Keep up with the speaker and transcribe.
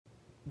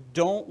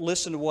don't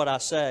listen to what I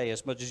say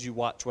as much as you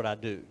watch what I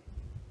do.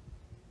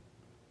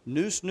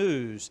 Noose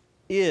News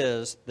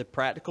is the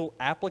practical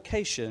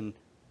application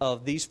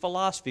of these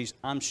philosophies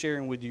I'm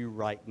sharing with you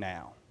right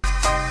now.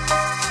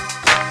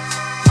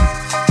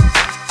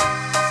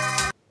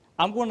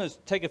 I'm going to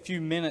take a few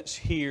minutes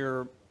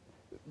here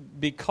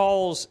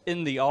because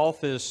in the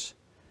office,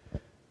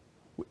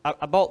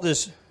 I bought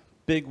this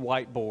big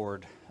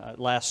whiteboard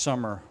last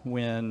summer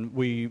when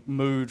we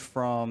moved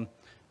from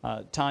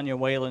Tanya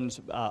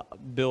Whalen's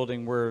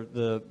building where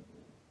the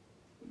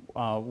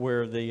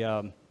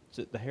is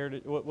it the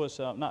Heritage, what was,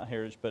 not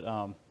Heritage, but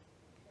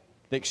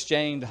the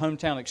Exchange, the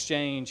Hometown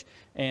Exchange,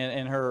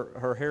 and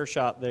her hair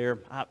shop there.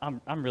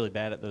 I'm really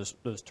bad at those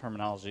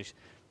terminologies.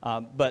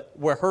 But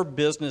where her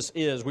business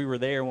is, we were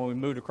there when we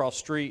moved across the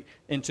street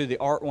into the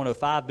Art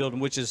 105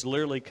 building, which is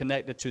literally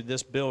connected to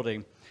this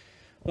building.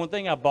 One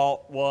thing I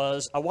bought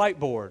was a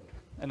whiteboard.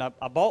 And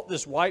I bought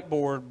this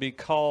whiteboard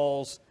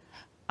because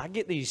I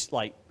get these,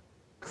 like,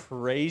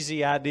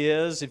 crazy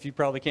ideas, if you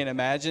probably can't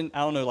imagine. I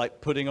don't know, like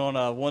putting on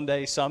a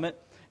one-day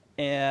summit.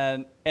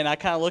 And I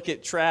kind of look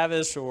at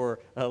Travis or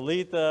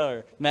Letha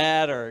or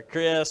Matt or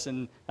Chris,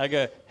 and I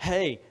go,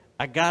 hey,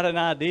 I got an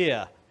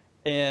idea.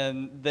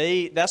 And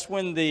that's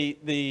when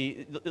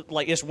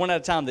like it's one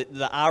at a time,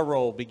 the eye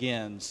roll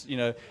begins, you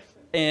know.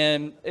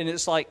 And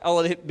it's like,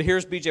 oh,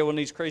 here's BJ with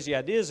these crazy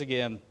ideas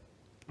again.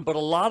 But a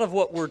lot of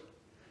what we're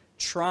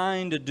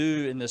trying to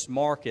do in this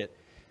market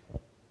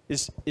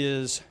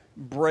is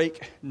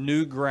break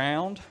new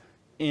ground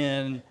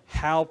in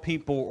how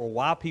people or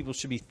why people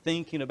should be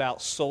thinking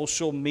about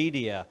social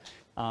media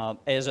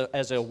as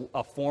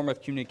a form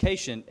of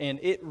communication. And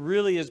it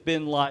really has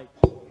been like,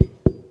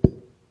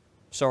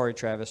 sorry,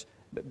 Travis,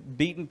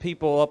 beating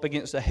people up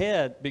against the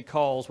head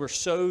because we're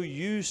so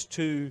used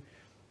to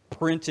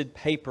printed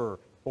paper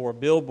or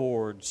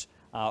billboards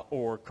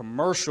or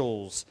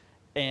commercials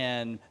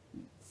and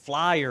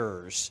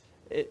flyers.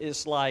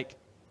 It's like,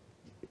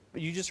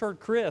 you just heard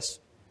Chris.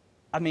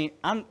 I mean,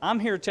 I'm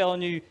here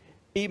telling you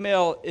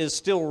email is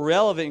still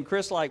relevant, and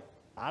Chris like,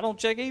 I don't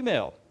check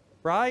email,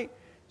 right?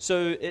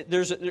 So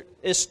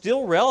it's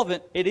still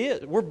relevant. It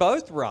is. We're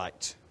both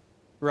right?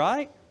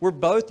 We're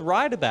both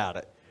right about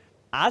it.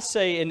 I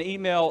say an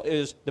email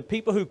is the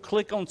people who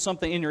click on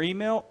something in your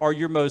email are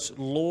your most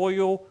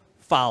loyal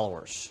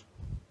followers,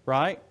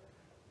 right?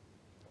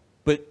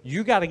 But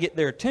you got to get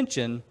their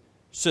attention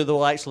so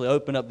they'll actually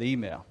open up the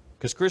email.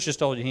 Because Chris just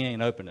told you he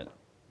ain't opening it,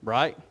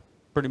 right?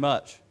 Pretty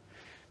much.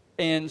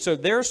 And so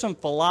there are some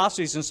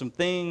philosophies and some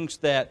things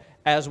that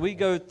as we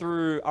go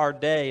through our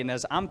day and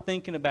as I'm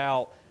thinking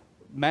about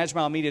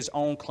MagicMile Media's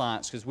own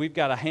clients, because we've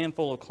got a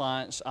handful of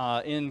clients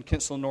in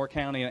Kennesaw-Lenore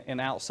County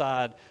and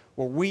outside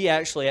where we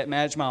actually at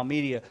MagicMile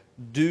Media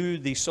do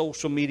the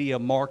social media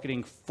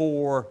marketing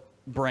for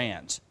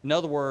brands. In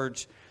other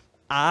words,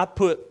 I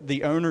put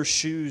the owner's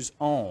shoes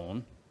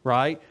on,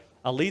 right?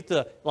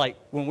 Aletha, like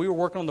when we were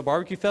working on the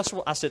barbecue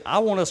festival, I said, I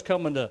want us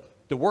coming to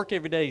work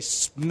every day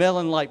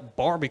smelling like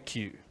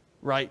barbecue,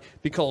 right?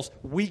 Because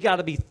we got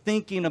to be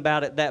thinking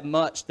about it that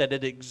much that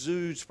it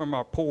exudes from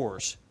our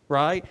pores,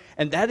 right?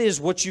 And that is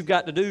what you've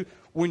got to do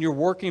when you're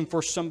working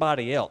for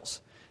somebody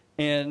else.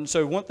 And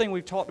so one thing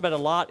we've talked about a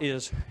lot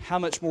is how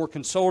much more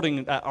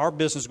consulting our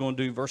business is going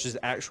to do versus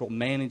the actual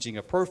managing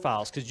of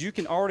profiles. Because you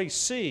can already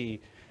see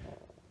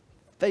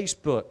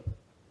Facebook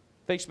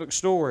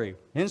story,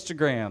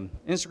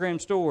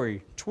 Instagram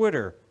story,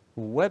 Twitter,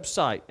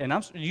 website. And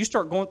you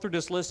start going through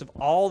this list of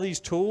all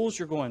these tools,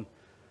 you're going,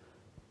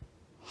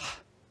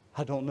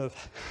 I don't know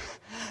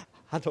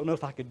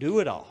if I could do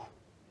it all.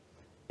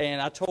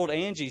 And I told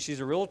Angie,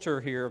 she's a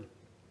realtor here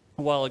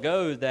a while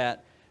ago,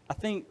 that I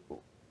think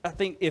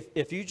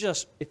if you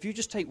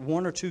just take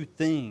one or two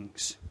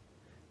things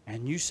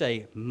and you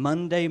say,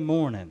 Monday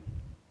morning,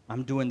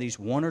 I'm doing these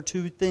one or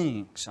two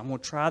things, I'm going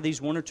to try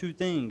these one or two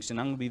things, and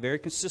I'm going to be very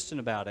consistent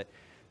about it,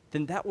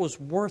 then that was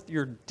worth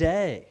your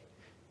day,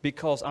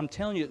 because I'm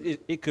telling you,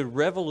 it could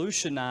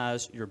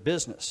revolutionize your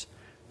business.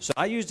 So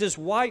I use this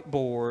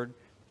whiteboard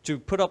to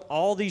put up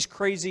all these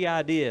crazy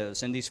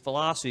ideas and these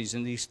philosophies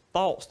and these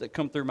thoughts that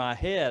come through my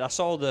head. I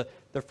saw the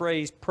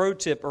phrase pro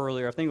tip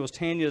earlier. I think it was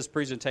Tanya's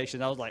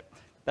presentation. I was like,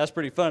 that's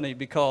pretty funny,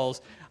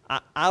 because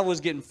I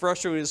was getting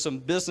frustrated with some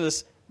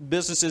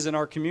businesses in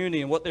our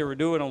community and what they were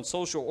doing on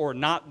social or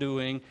not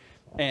doing.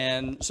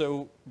 And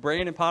so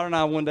Brandon Potter and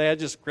I, one day, I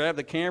just grabbed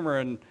the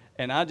camera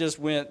and I just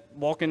went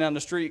walking down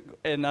the street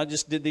and I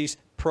just did these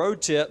pro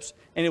tips.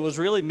 And it was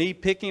really me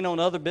picking on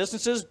other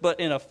businesses, but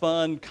in a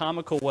fun,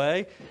 comical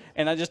way.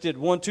 And I just did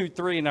 1, 2,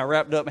 3, and I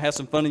wrapped up and had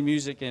some funny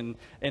music and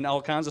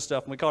all kinds of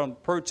stuff. And we called them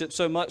pro tips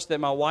so much that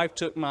my wife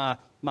took my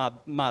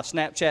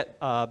Snapchat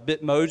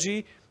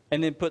Bitmoji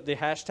and then put the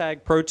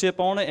hashtag pro tip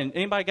on it. And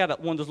anybody got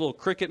one of those little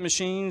Cricut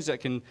machines that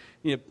can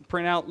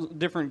print out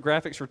different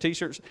graphics for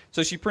T-shirts?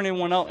 So she printed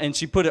one out and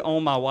she put it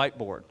on my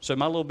whiteboard. So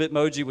my little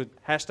Bitmoji with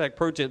hashtag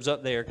pro tips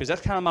up there, because that's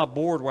kind of my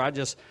board where I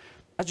just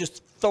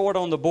throw it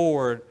on the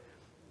board.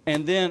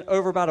 And then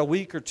over about a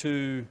week or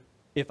two,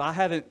 if I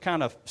haven't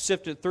kind of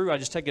sifted through, I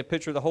just take a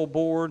picture of the whole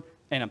board,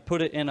 and I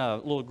put it in a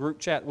little group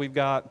chat we've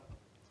got.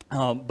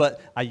 But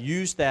I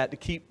use that to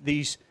keep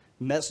these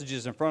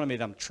messages in front of me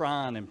that I'm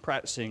trying and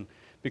practicing,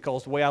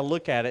 because the way I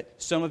look at it,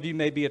 some of you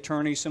may be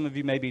attorneys, some of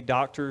you may be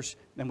doctors,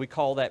 and we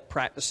call that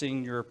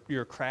practicing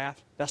your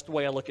craft. That's the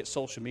way I look at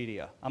social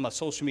media. I'm a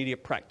social media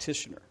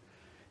practitioner.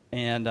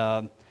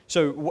 And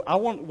so what I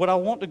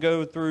want to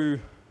go through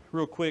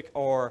real quick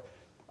are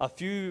a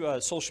few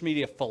social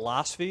media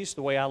philosophies,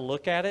 the way I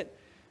look at it,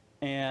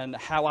 and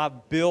how I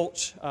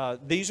built.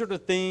 These are the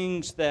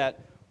things that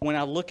when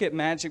I look at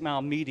Magic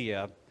Mile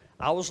Media,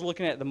 I was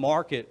looking at the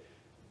market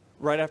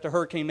right after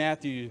Hurricane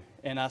Matthew,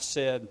 and I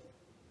said,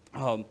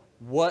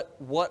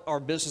 what our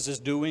business is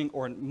doing,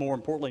 or more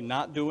importantly,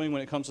 not doing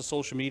when it comes to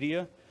social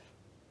media,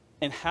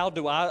 and how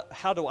do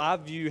I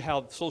view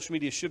how social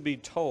media should be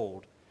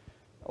told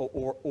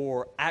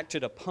or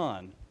acted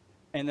upon.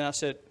 And then I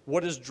said,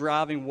 what is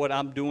driving what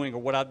I'm doing, or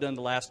what I've done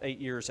the last 8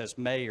 years as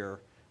mayor,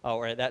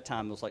 or at that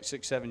time it was like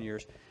 6, 7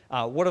 years.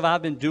 What have I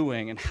been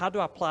doing, and how do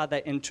I apply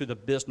that into the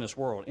business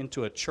world,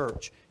 into a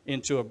church,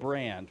 into a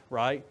brand,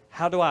 right?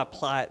 How do I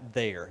apply it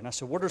there? And I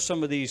said, what are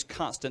some of these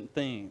constant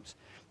themes?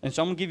 And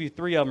so I'm going to give you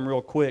 3 of them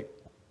real quick.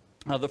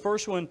 The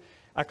first one,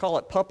 I call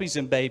it puppies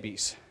and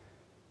babies.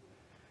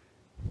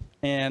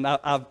 And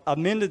I've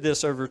amended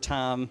this over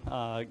time.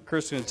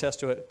 Chris can attest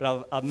to it,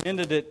 but I've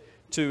amended it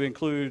to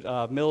include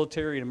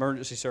military and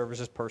emergency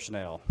services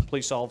personnel,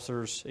 police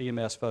officers,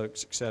 EMS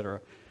folks,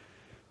 etc.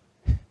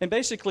 And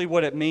basically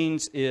what it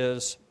means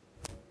is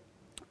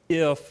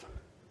if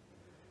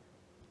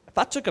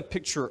I took a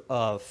picture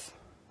of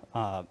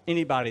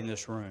anybody in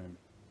this room,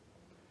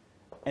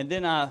 and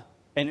then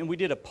we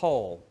did a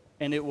poll,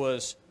 and it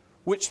was,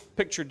 which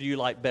picture do you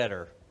like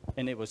better?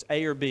 And it was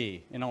A or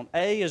B. And on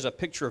A is a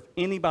picture of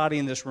anybody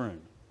in this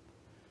room,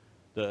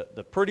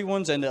 the pretty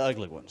ones and the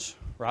ugly ones,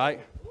 right?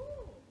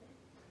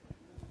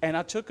 And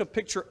I took a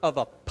picture of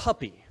a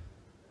puppy,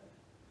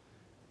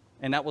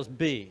 and that was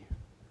B.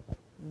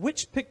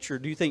 Which picture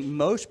do you think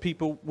most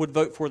people would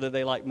vote for that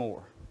they like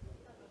more?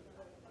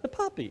 The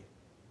puppy.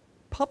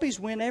 Puppies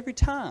win every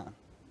time.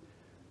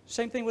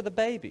 Same thing with a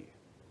baby.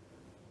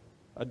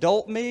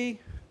 Adult me,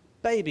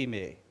 baby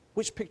me.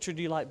 Which picture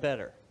do you like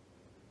better?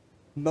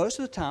 Most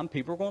of the time,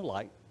 people are going to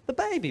like the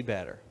baby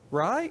better,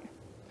 right?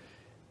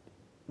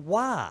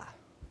 Why?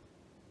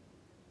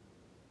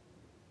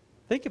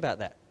 Think about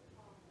that.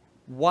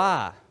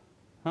 Why?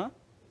 Huh?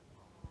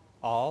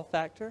 All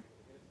factor?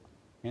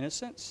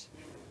 Innocence?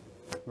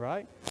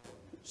 Right?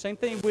 Same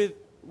thing with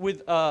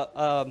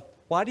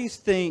why do you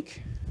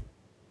think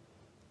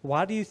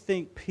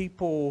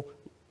people,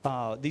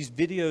 these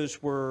videos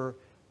where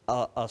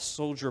a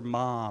soldier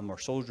mom or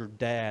soldier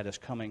dad is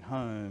coming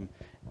home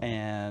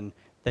and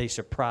they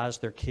surprise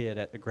their kid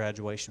at the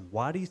graduation,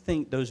 why do you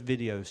think those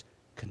videos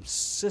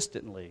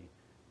consistently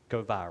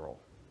go viral?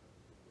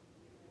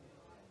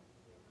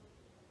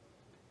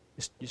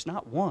 It's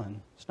not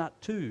one, it's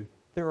not two,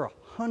 there are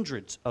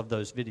hundreds of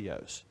those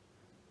videos.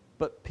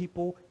 But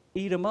people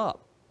eat them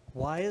up.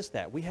 Why is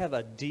that?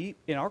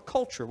 In our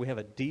culture, we have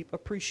a deep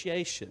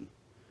appreciation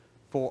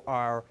for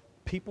our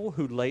people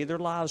who lay their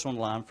lives on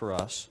the line for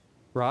us,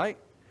 right?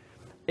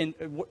 And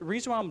the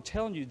reason why I'm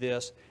telling you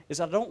this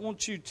is I don't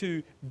want you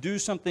to do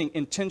something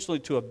intentionally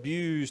to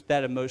abuse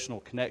that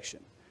emotional connection.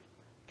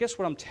 Guess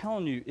what I'm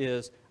telling you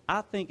is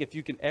I think if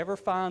you can ever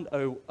find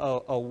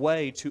a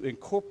way to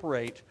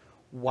incorporate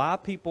why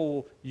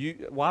people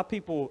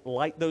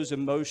like those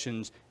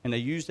emotions and they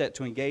use that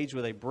to engage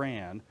with a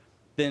brand,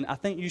 then I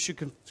think you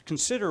should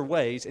consider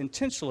ways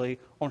intentionally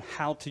on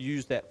how to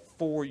use that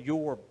for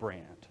your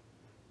brand,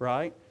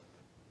 right?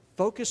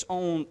 Focus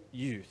on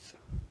youth.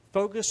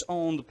 Focus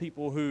on the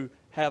people who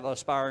have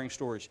aspiring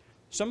stories.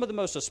 Some of the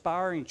most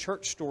aspiring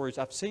church stories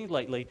I've seen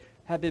lately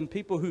have been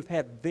people who've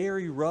had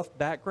very rough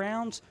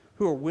backgrounds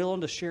who are willing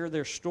to share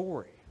their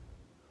story.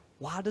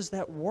 Why does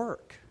that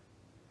work?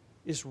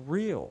 It's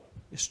real.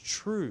 It's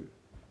true.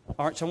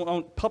 All right, so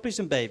on puppies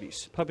and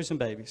babies. Puppies and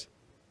babies.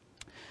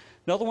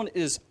 Another one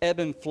is ebb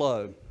and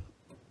flow.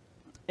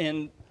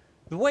 And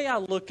the way I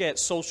look at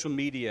social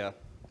media,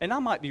 and I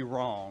might be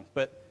wrong,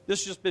 but this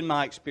has just been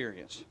my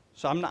experience.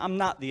 So I'm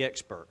not the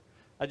expert.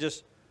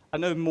 I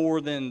know more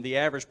than the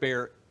average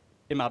bear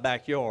in my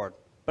backyard,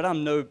 but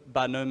I'm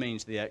by no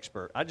means the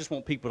expert. I just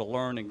want people to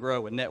learn and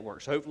grow and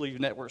network. So hopefully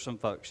you've networked some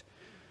folks.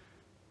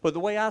 But the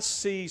way I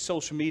see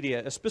social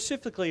media,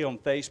 specifically on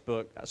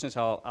Facebook, since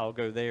I'll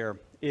go there,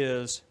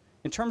 is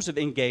in terms of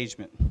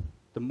engagement.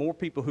 The more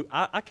people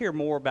I care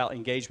more about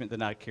engagement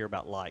than I care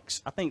about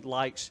likes. I think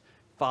likes,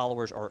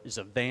 followers is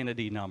a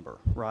vanity number,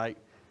 right?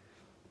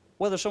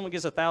 Whether someone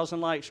gets 1,000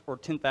 likes or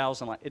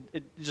 10,000 likes,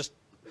 it's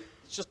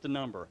just a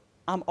number.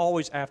 I'm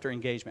always after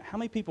engagement. How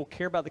many people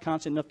care about the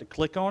content enough to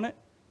click on it,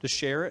 to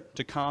share it,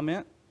 to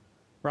comment,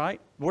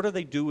 right? What are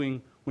they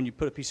doing when you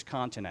put a piece of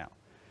content out?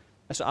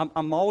 And so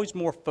I'm always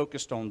more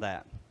focused on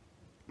that.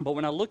 But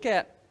when I look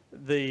at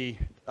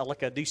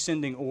like a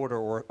descending order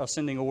or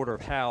ascending order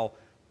of how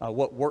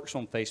what works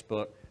on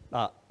Facebook,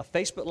 a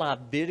Facebook Live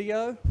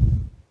video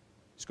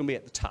is going to be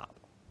at the top,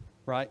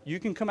 right? You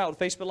can come out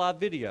with a Facebook Live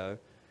video,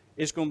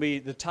 it's going to be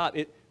the top.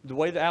 The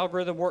way the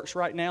algorithm works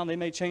right now, and they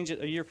may change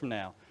it a year from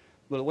now,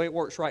 but the way it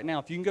works right now,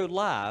 if you can go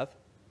live,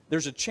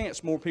 there's a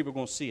chance more people are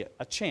going to see it.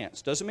 A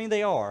chance. Doesn't mean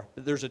they are,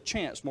 but there's a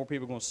chance more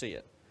people are going to see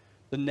it.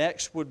 The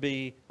next would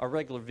be a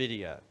regular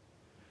video.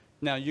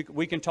 Now,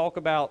 we can talk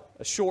about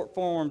a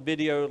short-form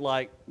video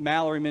like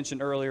Mallory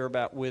mentioned earlier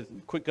about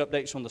with quick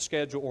updates on the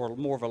schedule, or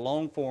more of a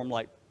long-form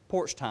like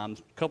Porch Time.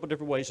 A couple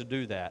different ways to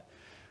do that.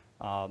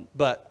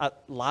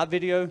 But live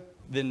video,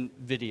 then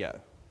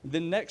video.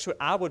 Then next,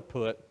 I would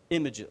put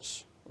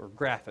images or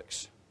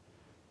graphics,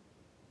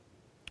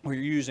 where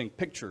you're using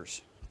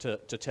pictures to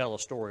tell a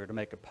story or to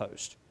make a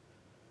post.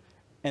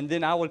 And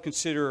then I would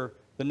consider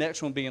the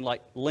next one being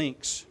like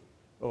links,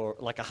 or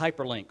like a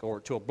hyperlink, or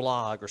to a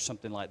blog or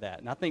something like that.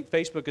 And I think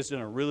Facebook has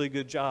done a really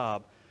good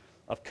job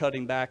of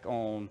cutting back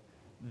on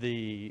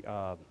the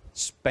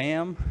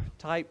spam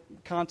type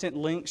content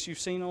links you've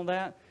seen on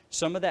that.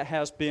 Some of that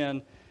has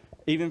been,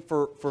 even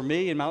for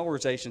me and my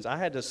organizations, I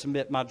had to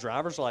submit my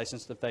driver's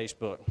license to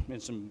Facebook and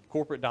some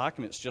corporate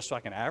documents just so I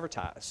can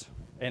advertise.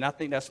 And I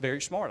think that's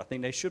very smart. I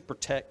think they should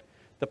protect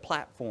the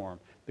platform,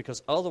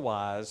 because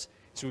otherwise,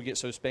 so we get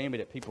so spammy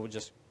that people would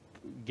just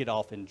get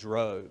off in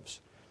droves.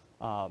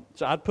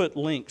 So I'd put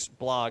links,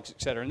 blogs,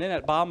 et cetera. And then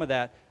at the bottom of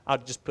that,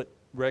 I'd just put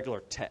regular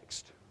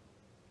text.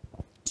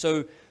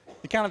 So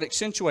to kind of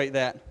accentuate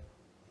that,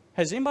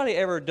 has anybody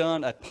ever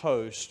done a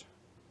post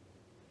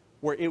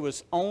where it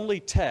was only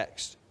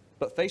text,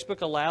 but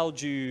Facebook allowed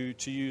you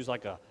to use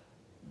like a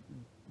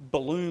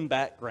balloon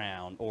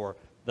background, or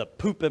the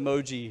poop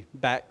emoji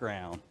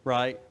background,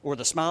 right? Or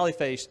the smiley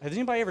face. Has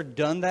anybody ever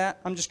done that?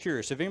 I'm just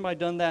curious. Have anybody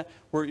done that?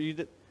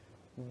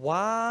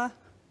 Why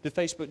did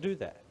Facebook do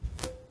that?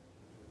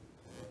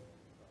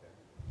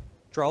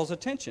 Draws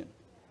attention.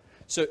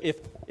 So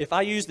if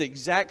I use the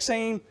exact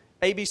same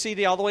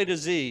ABCD all the way to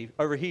Z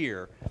over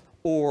here,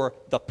 or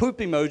the poop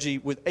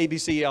emoji with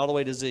ABC all the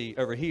way to Z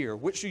over here,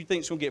 which do you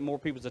think is going to get more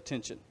people's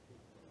attention?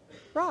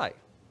 Right,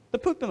 the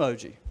poop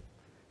emoji.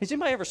 Has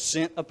anybody ever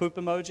sent a poop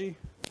emoji?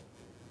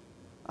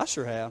 I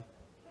sure have.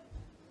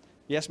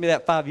 You asked me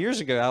that 5 years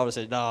ago, I would have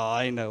said, no,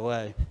 ain't no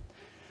way.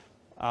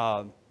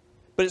 But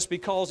it's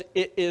because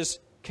it is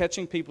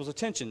catching people's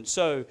attention.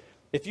 So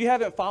if you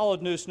haven't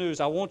followed New Snooze,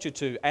 I want you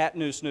to, at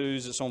New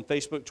Snooze. It's on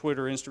Facebook,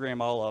 Twitter,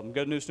 Instagram, all of them.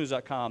 Go to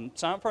newsnooze.com.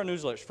 Sign up for our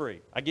newsletter. It's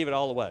free. I give it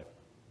all away.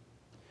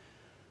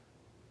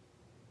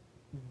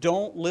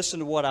 Don't listen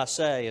to what I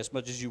say as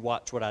much as you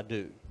watch what I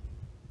do.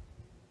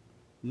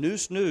 New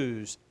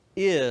Snooze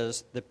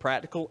is the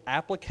practical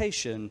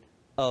application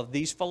of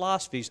these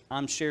philosophies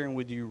I'm sharing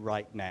with you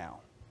right now.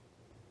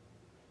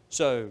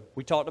 So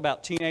we talked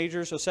about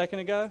teenagers a second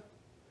ago.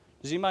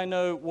 Does anybody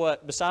know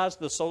what, besides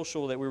the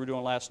social that we were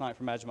doing last night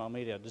from Magimile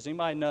Media, does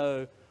anybody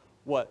know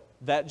what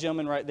that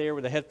gentleman right there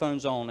with the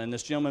headphones on and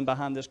this gentleman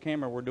behind this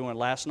camera were doing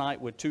last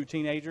night with two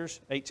teenagers,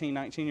 18,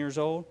 19 years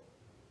old?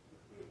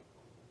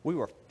 We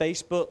were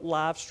Facebook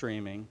live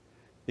streaming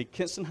the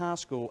Kinston High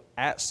School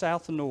at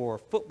South Lenore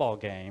football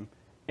game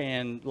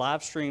and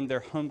live streamed their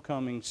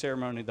homecoming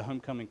ceremony, the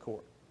homecoming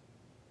court.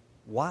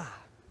 Why?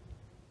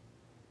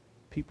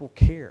 People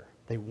care.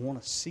 They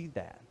want to see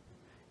that.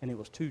 And it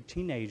was two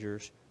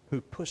teenagers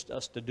who pushed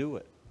us to do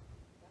it.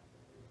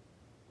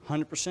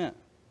 100%.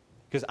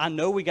 Because I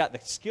know we got the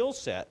skill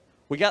set,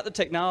 we got the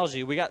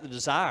technology, we got the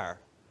desire,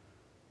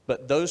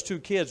 but those two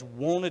kids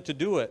wanted to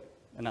do it,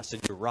 and I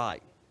said, you're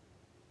right,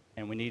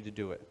 and we need to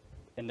do it.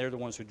 And they're the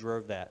ones who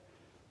drove that.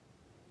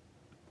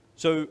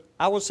 So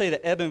I would say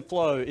the ebb and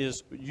flow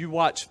is you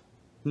watch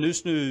New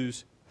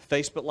Snooze,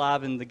 Facebook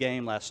Live in the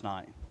game last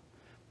night,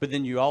 but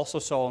then you also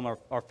saw on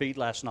our feed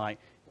last night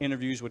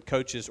interviews with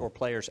coaches or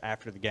players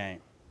after the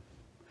game.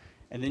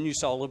 And then you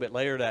saw a little bit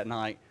later that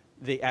night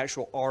the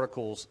actual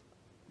articles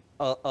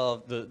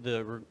of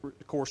the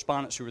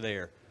correspondents who were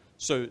there.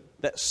 So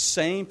that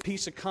same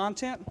piece of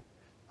content,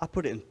 I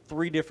put it in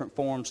 3 different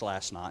forms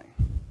last night.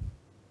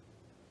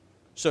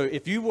 So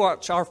if you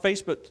watch our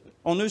Facebook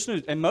on New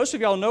Snooze, and most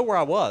of y'all know where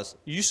I was,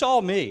 you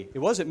saw me. It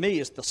wasn't me.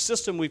 It's the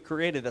system we've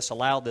created that's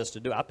allowed this to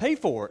do. I pay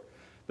for it,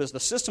 but it's the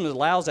system that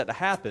allows that to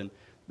happen.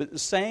 But the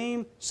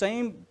same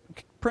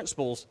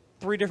principles,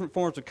 3 different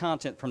forms of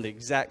content from the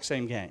exact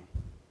same game.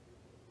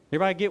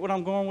 Everybody get what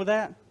I'm going with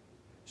that?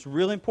 It's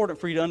really important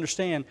for you to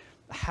understand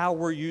how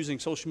we're using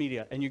social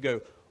media. And you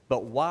go,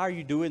 but why are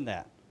you doing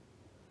that?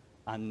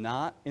 I'm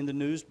not in the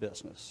news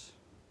business.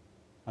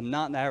 I'm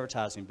not in the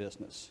advertising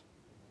business.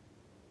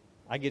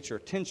 I get your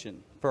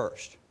attention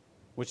first,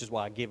 which is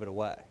why I give it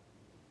away.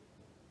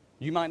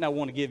 You might not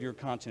want to give your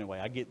content away.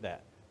 I get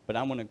that. But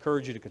I'm going to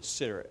encourage you to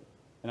consider it.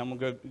 And I'm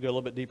going to go a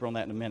little bit deeper on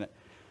that in a minute.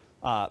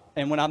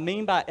 And what I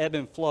mean by ebb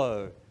and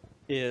flow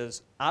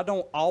is I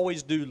don't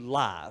always do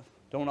live.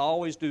 Don't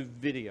always do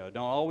video.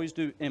 Don't always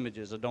do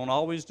images. I don't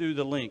always do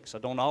the links. I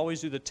don't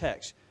always do the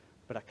text.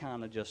 But I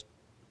kind of just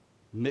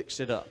mix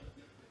it up.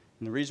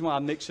 And the reason why I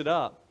mix it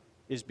up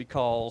is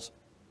because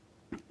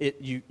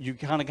you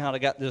kind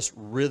of got this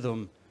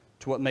rhythm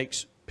to what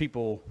makes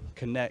people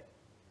connect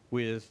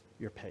with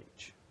your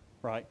page,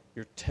 right?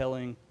 You're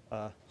telling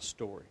a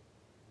story.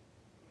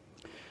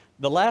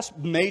 The last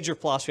major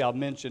philosophy I'll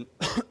mention,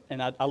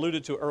 and I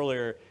alluded to it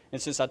earlier,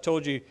 and since I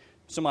told you,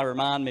 somebody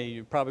remind me,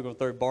 you're probably going to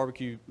throw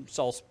barbecue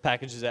sauce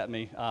packages at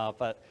me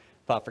if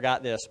I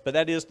forgot this, but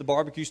that is the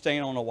barbecue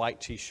stain on a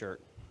white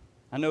T-shirt.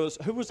 I know,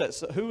 who was that?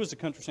 Who was the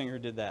country singer who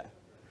did that?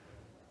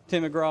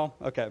 Tim McGraw?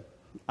 Okay.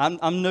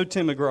 I'm no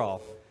Tim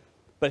McGraw,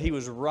 but he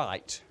was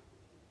right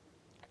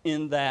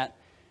in that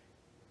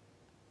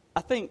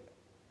I think,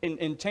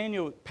 and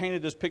Tanya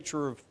painted this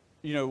picture of,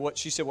 what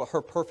she said, what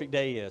her perfect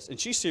day is. And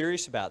she's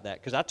serious about that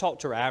because I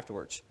talked to her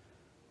afterwards.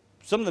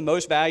 Some of the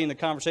most value in the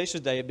conversations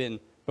today have been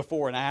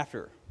before and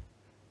after.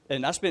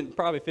 And I spent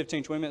probably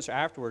 15, 20 minutes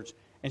afterwards,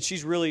 and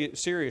she's really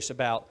serious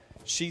about,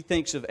 she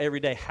thinks of every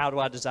day, how do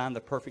I design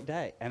the perfect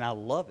day? And I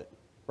love it,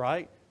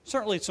 right?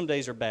 Certainly some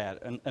days are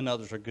bad and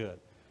others are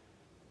good.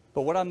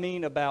 But what I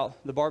mean about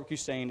the barbecue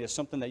stain is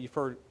something that you've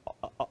heard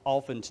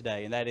often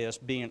today, and that is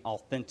being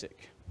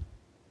authentic.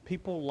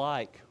 People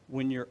like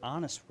when you're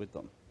honest with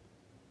them.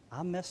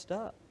 I messed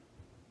up.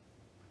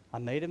 I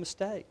made a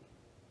mistake,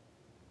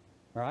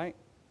 right?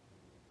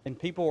 And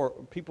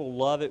people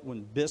love it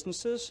when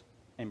businesses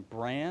and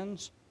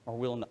brands are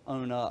willing to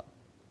own up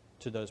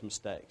to those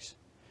mistakes.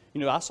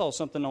 I saw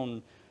something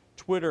on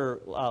Twitter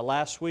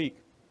last week.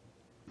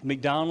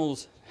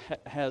 McDonald's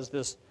has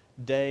this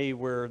day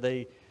where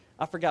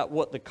I forgot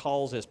what the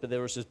cause is, but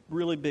there was this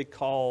really big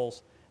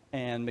cause,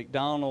 and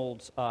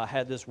McDonald's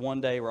had this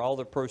one day where all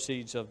the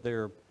proceeds of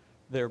their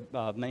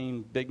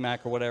main Big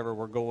Mac or whatever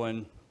were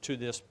going to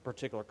this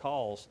particular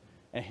cause.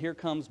 And here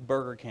comes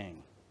Burger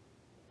King,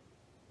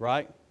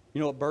 right?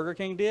 You know what Burger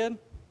King did?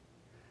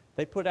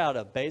 They put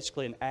out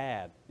basically an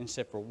ad and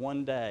said for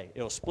one day,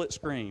 it was split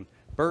screen.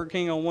 Burger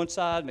King on one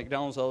side,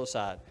 McDonald's on the other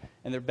side.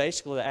 And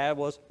basically the ad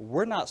was,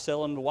 we're not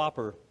selling the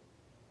Whopper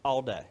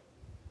all day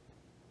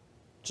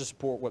to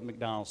support what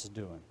McDonald's is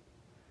doing.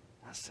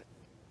 I said,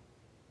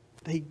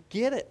 they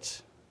get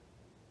it.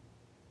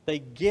 They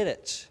get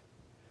it.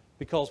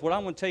 Because what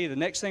I'm going to tell you, the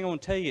next thing I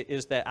want to tell you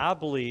is that I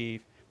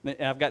believe,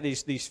 and I've got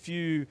these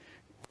few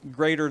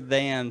greater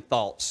than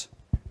thoughts.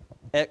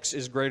 X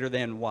is greater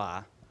than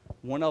Y.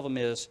 One of them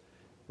is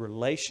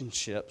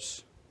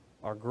relationships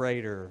are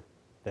greater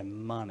than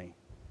money.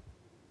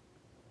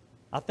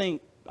 I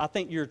think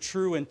your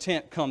true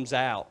intent comes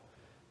out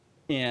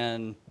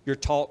in your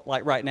talk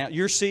like right now.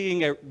 You're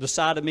seeing the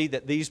side of me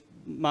that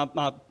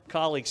my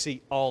colleagues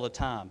see all the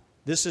time.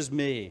 This is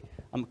me.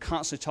 I'm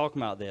constantly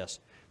talking about this.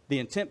 The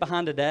intent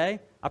behind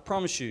today, I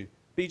promise you,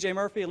 B.J.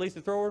 Murphy,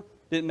 Aletha Thrower,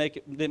 didn't make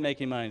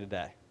any money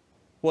today.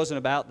 Wasn't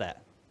about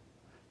that.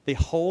 The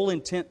whole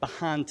intent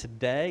behind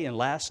today and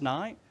last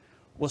night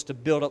was to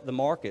build up the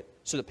market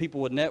so that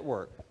people would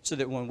network, so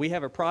that when we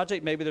have a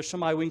project, maybe there's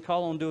somebody we can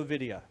call on and do a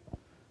video,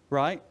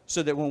 right?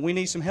 So that when we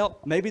need some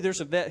help, maybe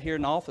there's a vet here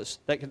in the office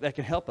that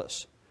can help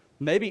us.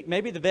 Maybe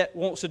the vet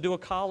wants to do a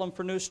column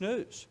for News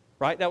News,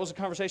 right? That was a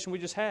conversation we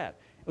just had.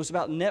 It was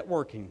about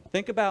networking.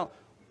 Think about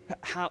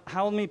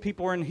how many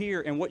people are in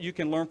here and what you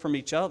can learn from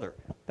each other.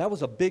 That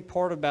was a big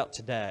part about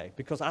today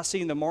because I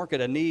see in the market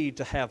a need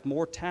to have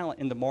more talent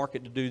in the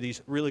market to do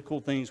these really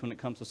cool things when it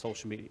comes to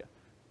social media.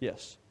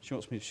 Yes, she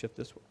wants me to shift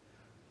this way.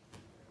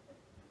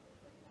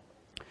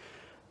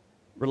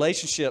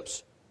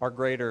 Relationships are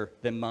greater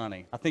than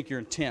money. I think your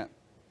intent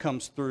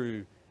comes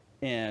through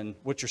in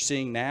what you're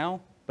seeing now,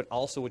 but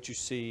also what you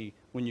see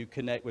when you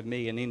connect with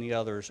me and any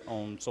others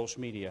on social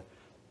media.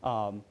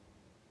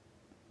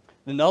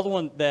 Another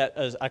one that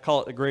is, I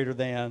call it the greater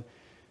than,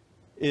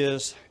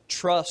 is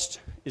trust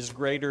is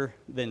greater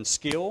than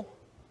skill.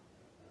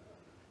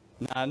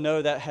 Now, I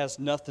know that has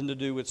nothing to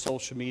do with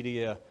social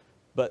media,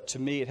 but to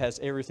me it has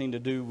everything to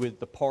do with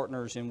the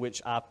partners in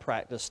which I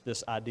practice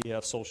this idea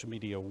of social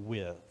media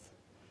with.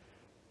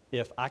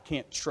 If I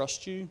can't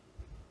trust you,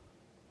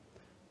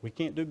 we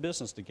can't do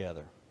business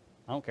together.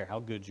 I don't care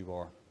how good you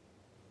are.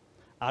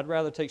 I'd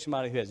rather take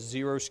somebody who has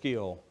zero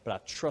skill, but I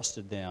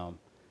trusted them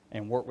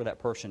and work with that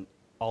person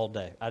all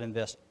day. I'd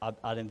invest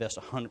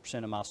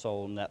 100% of my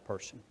soul in that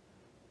person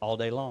all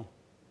day long.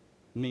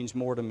 It means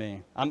more to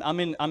me. I'm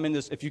in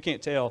this, if you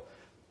can't tell,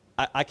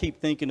 I keep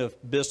thinking of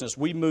business.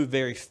 We move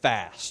very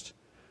fast,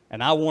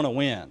 and I want to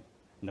win.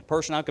 And the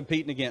person I'm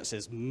competing against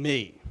is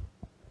me.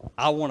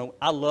 I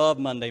love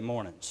Monday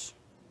mornings.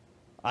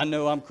 I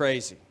know I'm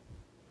crazy,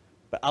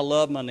 but I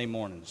love Monday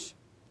mornings.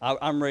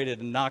 I'm ready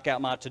to knock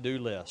out my to-do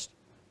list.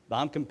 But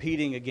I'm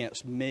competing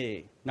against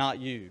me, not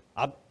you.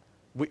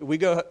 We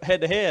go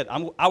head-to-head.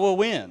 I will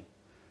win,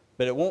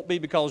 but it won't be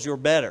because you're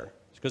better.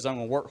 It's because I'm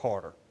going to work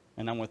harder,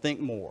 and I'm going to think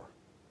more,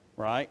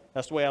 right?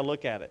 That's the way I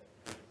look at it.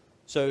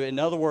 So in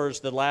other words,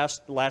 the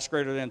last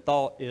greater than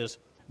thought is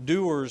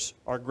doers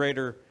are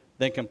greater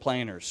than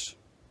complainers.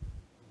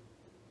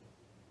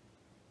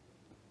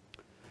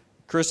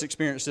 Chris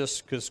experienced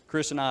this because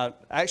Chris and I,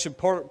 actually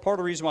part of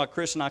the reason why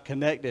Chris and I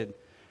connected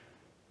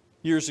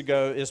years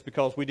ago is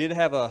because we did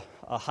have a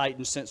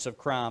heightened sense of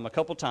crime a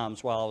couple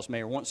times while I was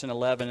mayor, once in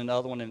 11 and the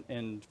other one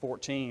in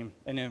 14.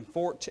 And in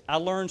 14, I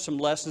learned some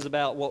lessons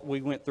about what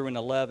we went through in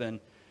 11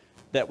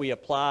 that we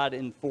applied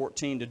in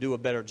 14 to do a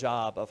better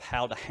job of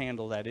how to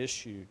handle that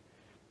issue.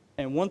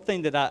 And one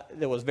thing that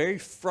was very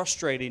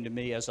frustrating to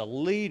me as a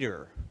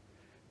leader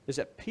is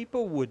that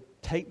people would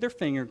take their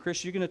finger, and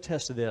Chris, you can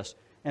attest to this,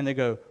 and they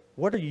go,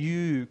 what are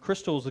you,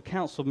 Crystal's a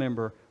council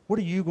member, what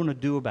are you going to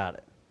do about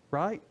it,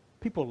 right?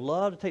 People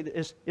love to take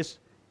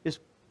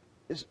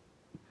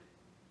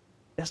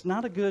that's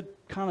not a good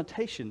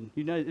connotation.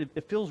 You know,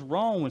 it feels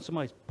wrong when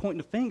somebody's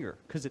pointing a finger,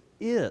 because it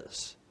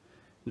is.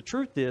 The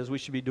truth is we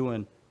should be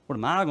doing, what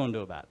am I going to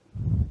do about it,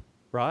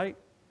 right?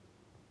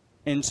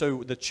 And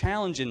so the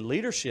challenge in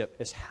leadership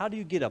is, how do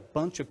you get a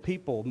bunch of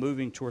people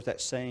moving towards that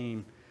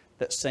same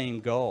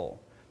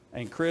goal?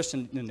 And Chris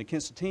and the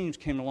Kinston teams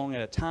came along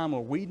at a time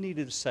where we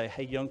needed to say,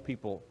 hey, young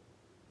people,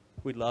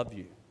 we love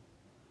you.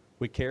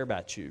 We care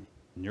about you.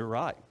 And you're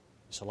right.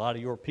 It's a lot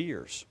of your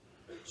peers.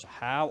 So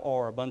how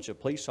are a bunch of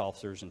police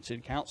officers and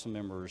city council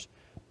members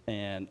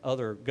and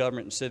other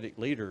government and civic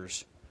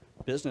leaders,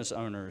 business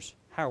owners,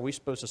 how are we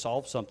supposed to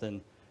solve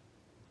something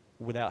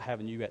without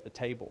having you at the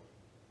table?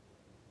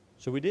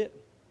 So we did.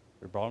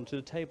 We brought them to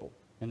the table,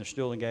 and they're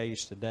still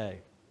engaged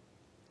today.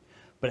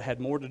 But it had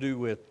more to do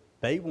with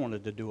they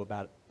wanted to do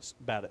about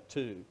it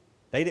too.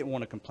 They didn't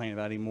want to complain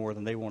about it any more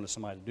than they wanted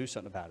somebody to do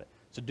something about it.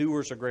 So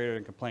doers are greater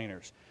than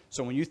complainers.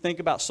 So when you think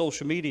about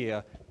social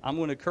media, I'm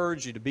going to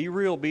encourage you to be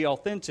real, be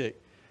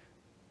authentic,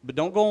 but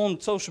don't go on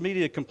social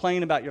media to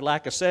complain about your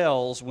lack of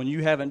sales when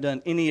you haven't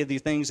done any of the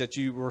things that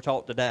you were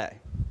taught today.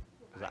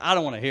 I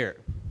don't want to hear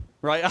it,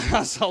 right?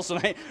 I saw some.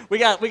 We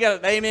got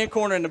an amen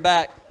corner in the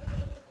back.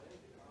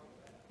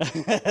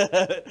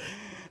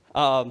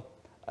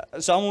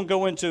 So I'm going to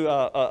go into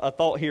a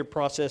thought here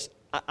process.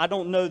 I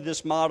don't know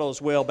this model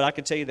as well, but I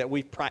can tell you that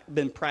we've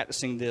been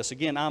practicing this.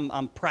 Again,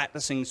 I'm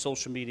practicing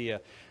social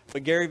media.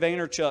 But Gary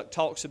Vaynerchuk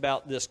talks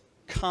about this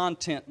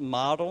content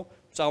model.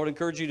 So I would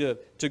encourage you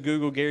to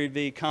Google Gary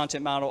V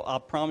content model. I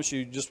promise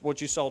you, just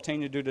what you saw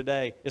Tanya do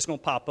today, it's going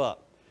to pop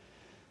up.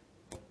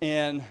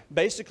 And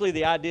basically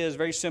the idea is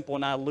very simple,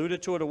 and I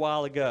alluded to it a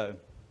while ago,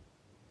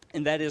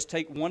 and that is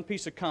take one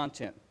piece of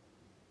content.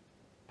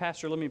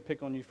 Pastor, let me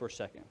pick on you for a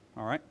second,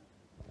 all right?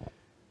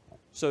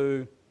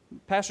 So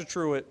Pastor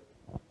Truitt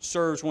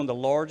serves one of the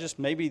largest,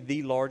 maybe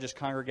the largest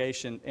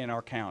congregation in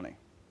our county.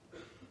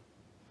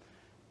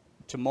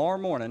 Tomorrow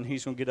morning,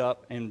 he's going to get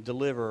up and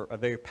deliver a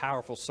very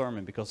powerful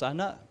sermon, because I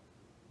know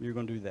you're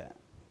going to do that.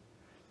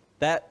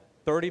 That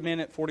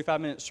 30-minute,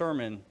 45-minute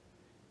sermon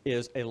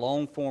is a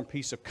long-form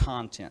piece of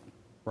content,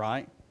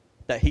 right?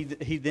 That he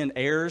then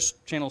airs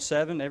Channel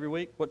 7 every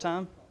week. What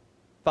time?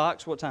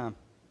 Fox, what time?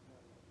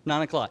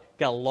 9 o'clock.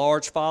 Got a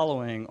large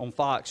following on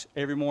Fox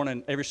every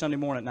morning, every Sunday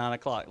morning at 9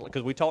 o'clock,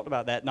 because we talked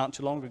about that not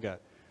too long ago.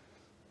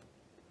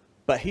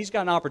 But he's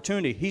got an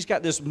opportunity. He's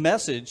got this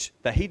message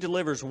that he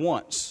delivers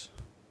once,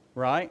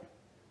 right?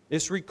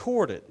 It's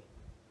recorded.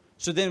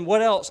 So then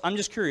what else? I'm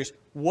just curious,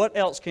 what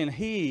else can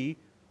he,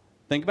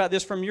 think about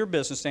this from your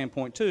business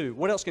standpoint too,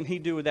 what else can he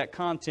do with that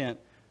content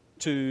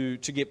to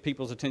get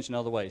people's attention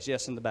other ways?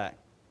 Yes, in the back.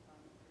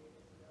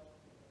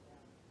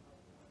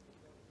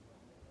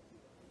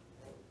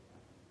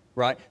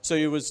 Right?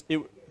 So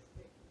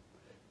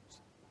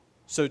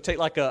so take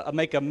like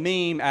make a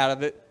meme out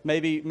of it,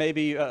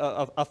 maybe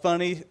a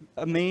funny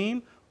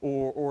meme,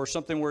 or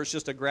something where it's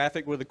just a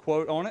graphic with a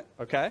quote on it.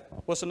 Okay.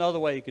 What's another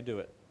way you could do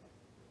it?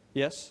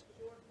 Yes.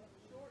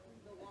 Shorten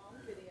the long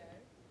video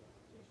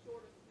to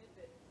shorter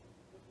snippets,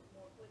 which is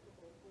more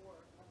applicable for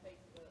a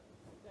Facebook.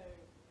 So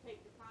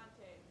take the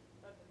context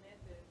of the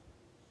message,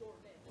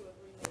 shorten it to a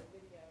 3-minute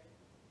video,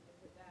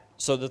 and put that on.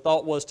 So the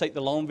thought was take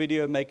the long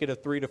video, make it a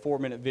 3 to 4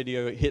 minute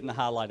video hitting the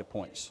highlighted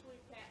points.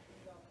 Include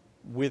captions on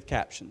it. With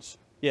captions.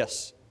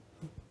 Yes.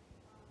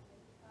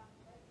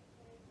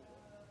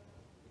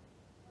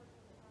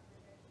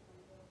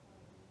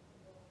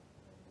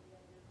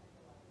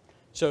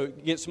 So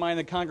get somebody in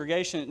the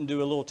congregation and do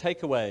a little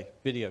takeaway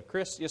video.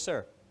 Chris, yes,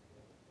 sir.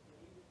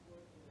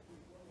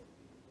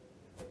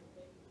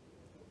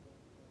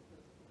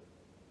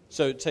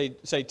 So say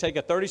take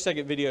a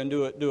 30-second video and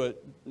do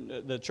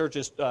the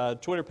church's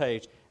Twitter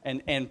page,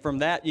 and from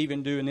that you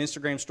even do an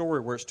Instagram story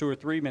where it's 2 or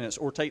 3 minutes,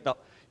 or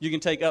you can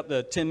take up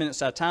the 10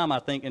 minutes at a time, I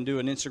think, and do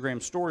an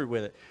Instagram story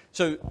with it.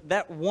 So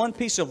that one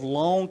piece of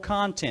long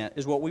content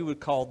is what we would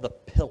call the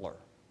pillar,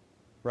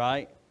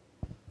 right?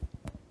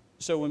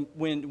 So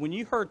when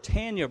you heard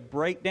Tanya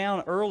break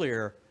down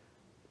earlier,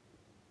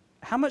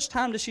 how much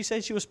time did she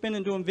say she was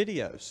spending doing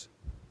videos?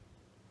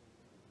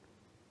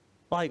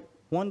 Like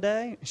one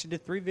day, she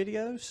did 3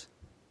 videos?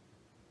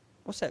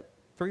 What's that,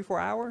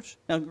 3-4 hours?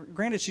 Now,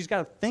 granted, she's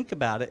got to think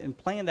about it and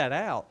plan that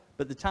out,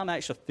 but the time I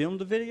actually filmed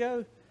the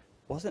video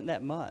wasn't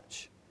that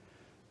much.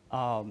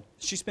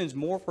 She spends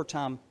more of her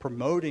time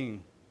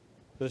promoting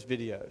those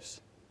videos.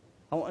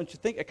 I want you to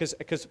think,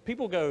 because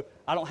people go,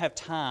 I don't have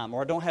time,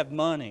 or I don't have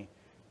money.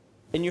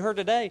 And you heard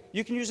today,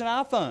 you can use an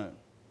iPhone.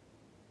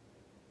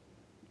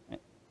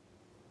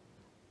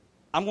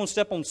 I'm going to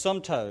step on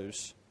some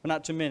toes, but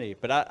not too many.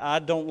 But I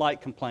don't like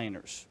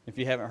complainers, if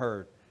you haven't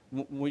heard.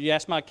 When you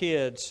ask my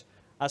kids,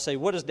 I say,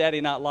 what does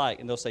Daddy not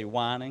like? And they'll say,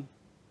 whining.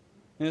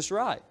 And it's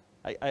right.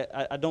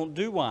 I don't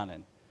do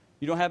whining.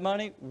 You don't have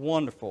money?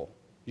 Wonderful.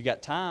 You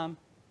got time?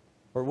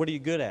 Or what are you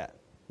good at?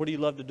 What do you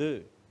love to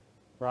do?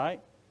 Right?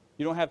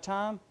 You don't have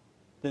time?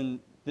 Then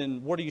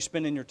what are you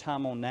spending your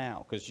time on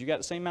now? Because you got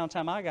the same amount of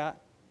time I got.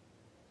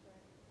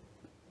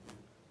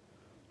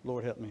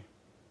 Lord help me.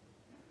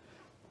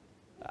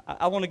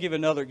 I want to give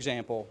another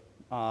example.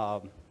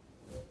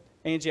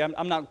 Angie, I'm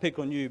not going to pick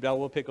on you, but I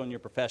will pick on your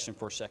profession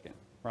for a second,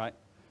 right?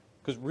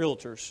 Because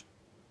realtors,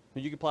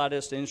 you can apply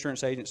this to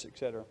insurance agents,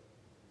 etc.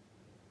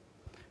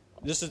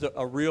 This is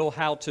a real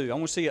how-to. I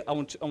want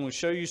to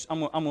show you. I'm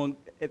going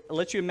to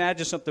let you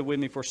imagine something with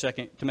me for a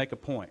second to make a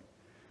point.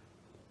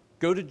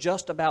 Go to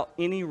just about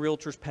any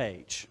realtor's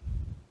page,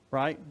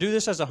 right? Do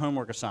this as a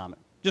homework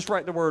assignment. Just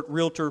write the word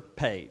realtor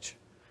page.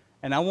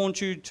 And I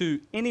want you to,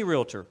 any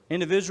realtor,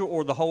 individual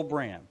or the whole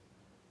brand,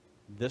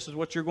 this is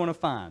what you're going to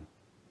find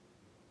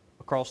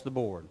across the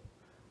board.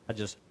 I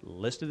just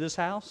listed this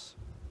house.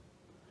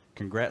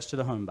 Congrats to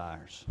the home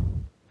buyers.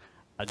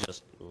 I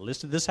just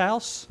listed this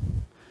house.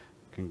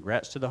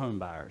 Congrats to the home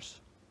buyers.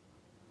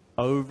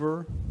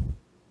 Over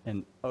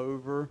and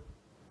over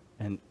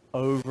and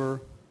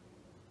over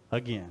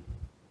again.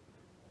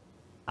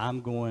 I'm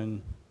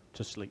going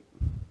to sleep.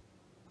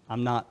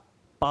 I'm not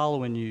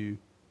following you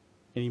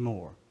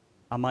anymore.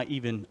 I might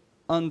even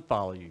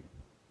unfollow you.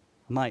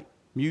 I might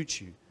mute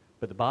you.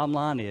 But the bottom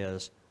line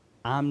is,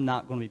 I'm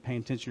not going to be paying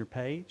attention to your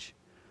page,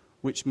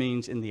 which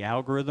means in the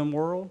algorithm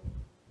world,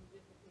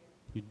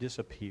 you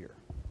disappear,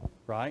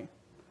 right?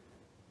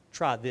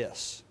 Try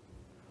this.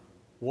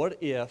 What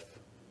if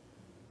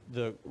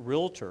the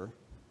realtor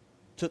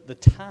took the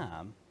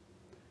time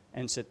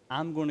and said,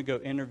 I'm going to go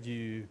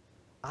interview,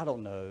 I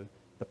don't know,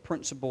 the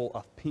principal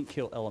of Pink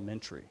Hill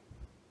Elementary.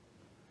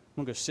 I'm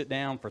going to go sit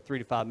down for 3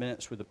 to 5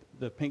 minutes with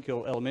the Pink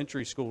Hill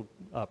Elementary School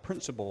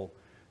principal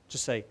to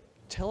say,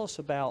 tell us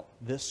about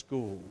this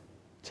school.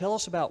 Tell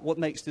us about what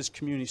makes this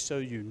community so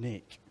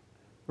unique,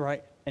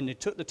 right? And they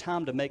took the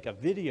time to make a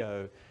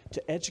video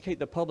to educate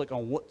the public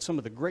on what some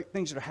of the great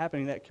things that are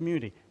happening in that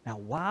community. Now,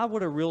 why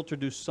would a realtor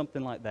do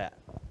something like that?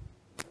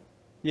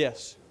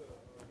 Yes.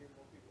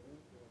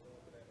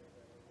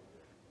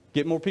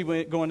 Get more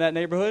people going in that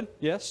neighborhood?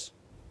 Yes.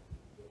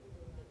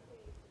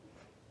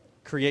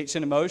 Creates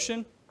an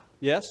emotion?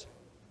 Yes.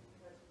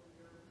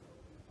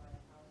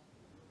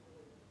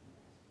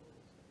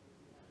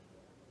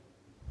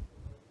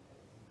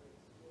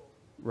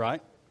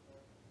 Right.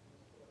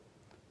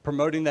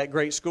 Promoting that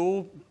great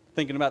school,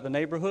 thinking about the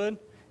neighborhood.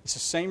 It's the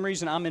same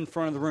reason I'm in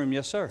front of the room.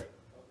 Yes, sir.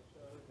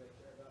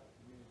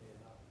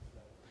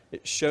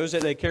 It shows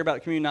that they care about the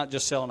community, not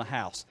just selling a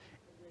house.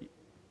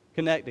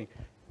 Connecting.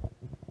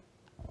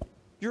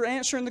 You're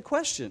answering the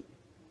question.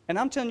 And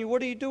I'm telling you,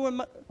 what are you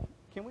doing?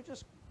 Can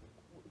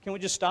we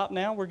just stop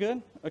now? We're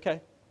good?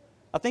 Okay.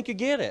 I think you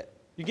get it.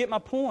 You get my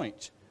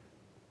point.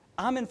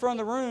 I'm in front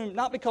of the room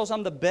not because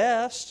I'm the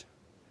best.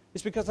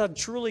 It's because I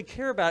truly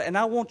care about it, and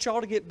I want y'all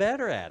to get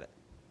better at it.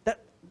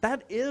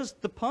 That is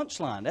the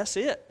punchline. That's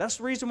it. That's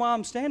the reason why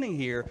I'm standing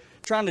here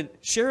trying to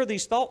share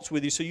these thoughts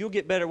with you so you'll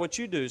get better at what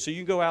you do, so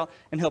you go out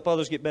and help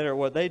others get better at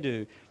what they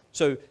do.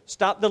 So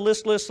stop the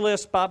list,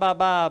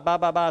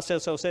 buy,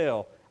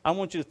 sell. I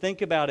want you to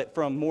think about it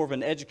from more of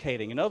an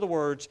educating. In other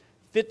words,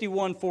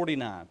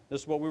 51-49.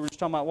 This is what we were just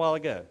talking about a while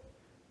ago.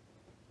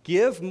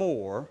 Give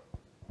more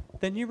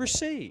than you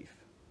receive.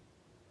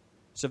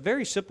 It's a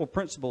very simple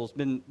principle. It's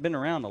been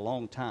around a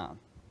long time,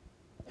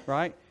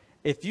 right?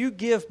 If you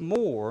give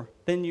more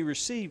than you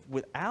receive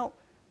without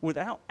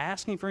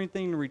asking for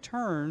anything in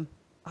return,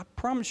 I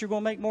promise you're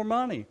going to make more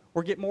money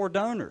or get more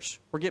donors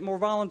or get more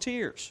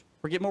volunteers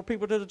or get more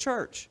people to the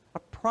church. I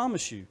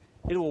promise you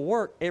it will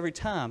work every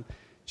time.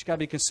 You got to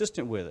be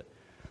consistent with it.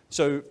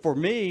 So for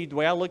me, the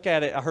way I look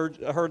at it, I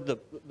heard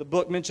the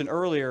book mentioned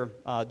earlier,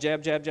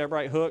 Jab, Jab, Jab,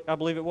 Right Hook, I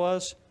believe it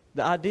was.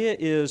 The idea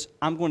is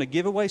I'm going to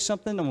give away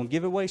something, I'm going to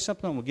give away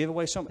something, I'm going to give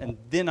away something, and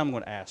then I'm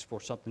going to ask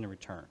for something in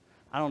return.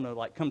 I don't know,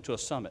 like come to a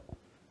summit,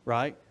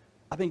 right?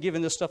 I've been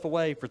giving this stuff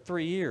away for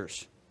 3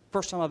 years.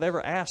 First time I've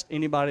ever asked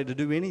anybody to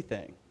do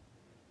anything.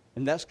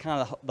 And that's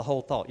kind of the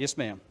whole thought. Yes,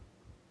 ma'am.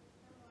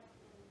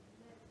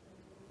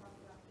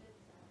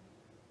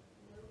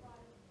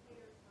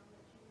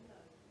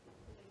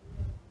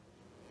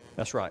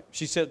 That's right.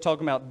 She said,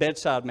 talking about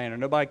bedside manner.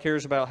 Nobody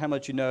cares about how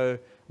much you know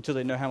until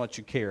they know how much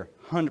you care.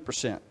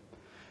 100%.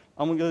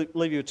 I'm going to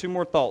leave you with 2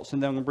 more thoughts,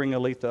 and then I'm going to bring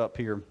Aletha up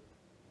here.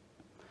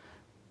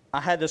 I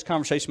had this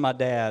conversation with my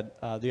dad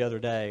the other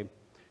day.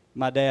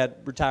 My dad,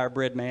 retired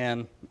bread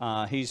man.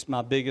 He's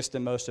my biggest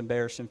and most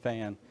embarrassing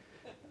fan.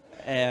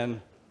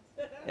 And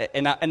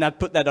I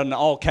put that on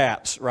all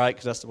caps, right,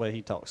 because that's the way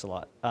he talks a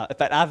lot. In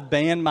fact, I've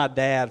banned my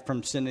dad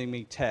from sending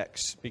me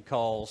texts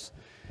because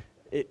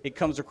it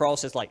comes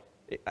across as like,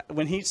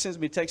 when he sends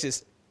me texts,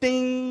 it's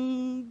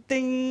ding,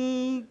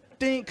 ding,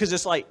 ding, because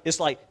it's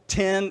like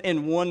 10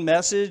 in one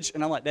message,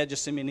 and I'm like, Dad,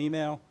 just send me an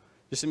email,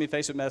 just send me a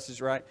Facebook message,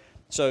 right?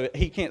 So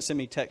he can't send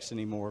me texts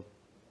anymore.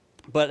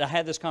 But I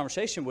had this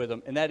conversation with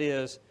him, and that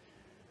is,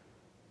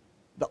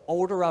 the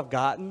older I've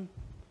gotten,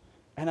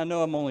 and I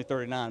know I'm only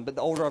 39, but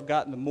the older I've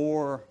gotten, the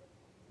more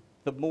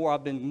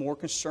I've been more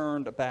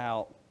concerned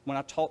about when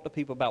I talk to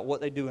people about what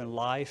they do in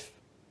life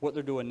what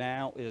they're doing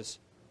now is,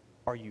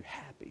 are you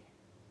happy?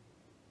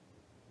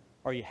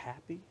 Are you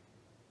happy?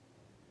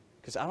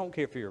 Because I don't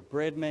care if you're a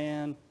bread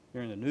man,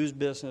 you're in the news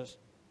business,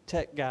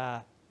 tech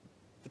guy,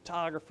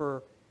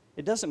 photographer.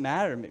 It doesn't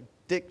matter to me.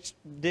 Ditch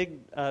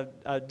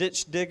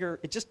digger.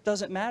 It just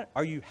doesn't matter.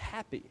 Are you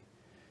happy?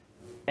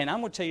 And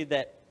I'm going to tell you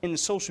that in the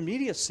social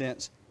media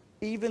sense,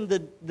 even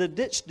the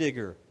ditch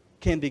digger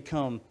can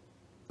become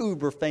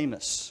uber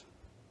famous,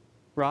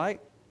 right?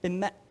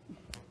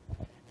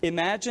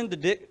 Imagine the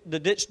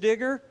ditch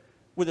digger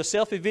with a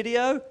selfie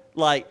video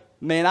like,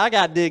 man, I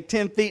got to dig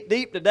 10 feet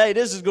deep today.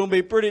 This is going to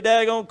be pretty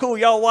daggone cool.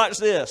 Y'all watch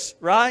this,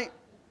 right?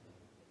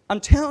 I'm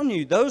telling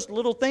you, those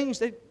little things,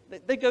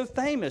 they go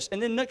famous.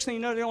 And then next thing you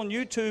know, they're on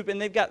YouTube, and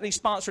they've got these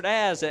sponsored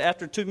ads that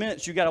after 2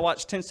 minutes, you got to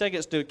watch 10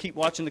 seconds to keep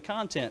watching the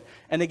content.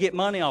 And they get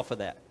money off of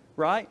that,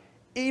 right?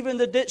 Even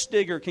the ditch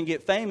digger can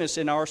get famous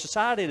in our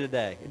society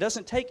today. It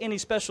doesn't take any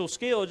special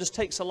skill. It just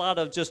takes a lot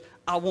of just,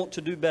 I want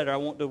to do better. I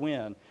want to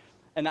win.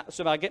 And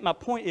so my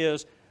point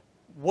is,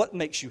 what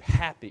makes you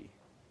happy?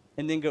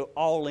 And then go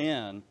all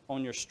in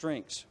on your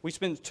strengths. We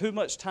spend too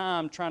much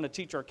time trying to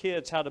teach our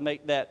kids how to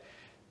make that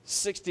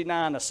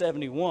 69 to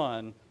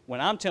 71,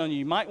 when I'm telling you,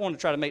 you might want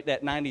to try to make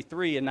that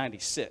 93 and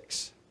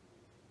 96,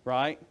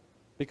 right?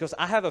 Because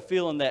I have a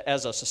feeling that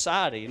as a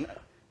society,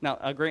 now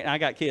I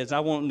got kids,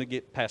 I want them to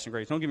get passing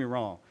grades, don't get me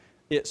wrong.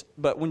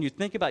 But when you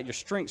think about your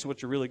strengths and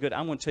what you're really good at,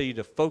 I'm going to tell you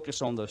to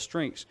focus on those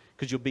strengths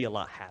because you'll be a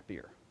lot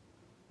happier,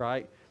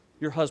 right?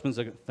 Your husband's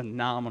a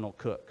phenomenal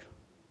cook,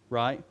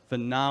 right?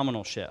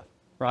 Phenomenal chef,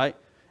 right?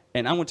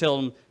 And I'm going to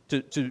tell them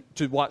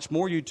to watch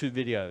more YouTube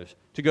videos,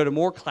 to go to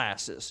more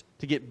classes,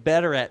 to get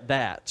better at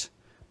that,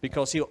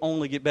 because he'll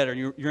only get better.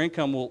 Your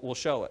income will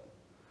show it.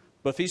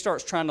 But if he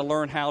starts trying to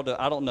learn how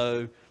to, I don't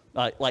know,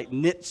 like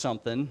knit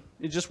something,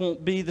 it just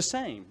won't be the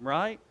same,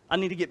 right? I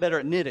need to get better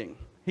at knitting.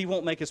 He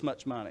won't make as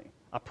much money,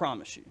 I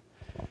promise you.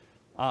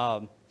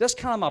 That's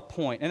kind of my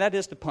point, and that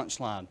is the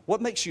punchline.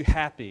 What makes you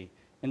happy,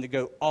 and to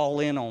go all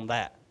in on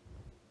that?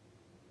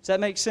 Does that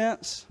make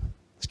sense?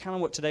 That's kind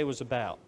of what today was about.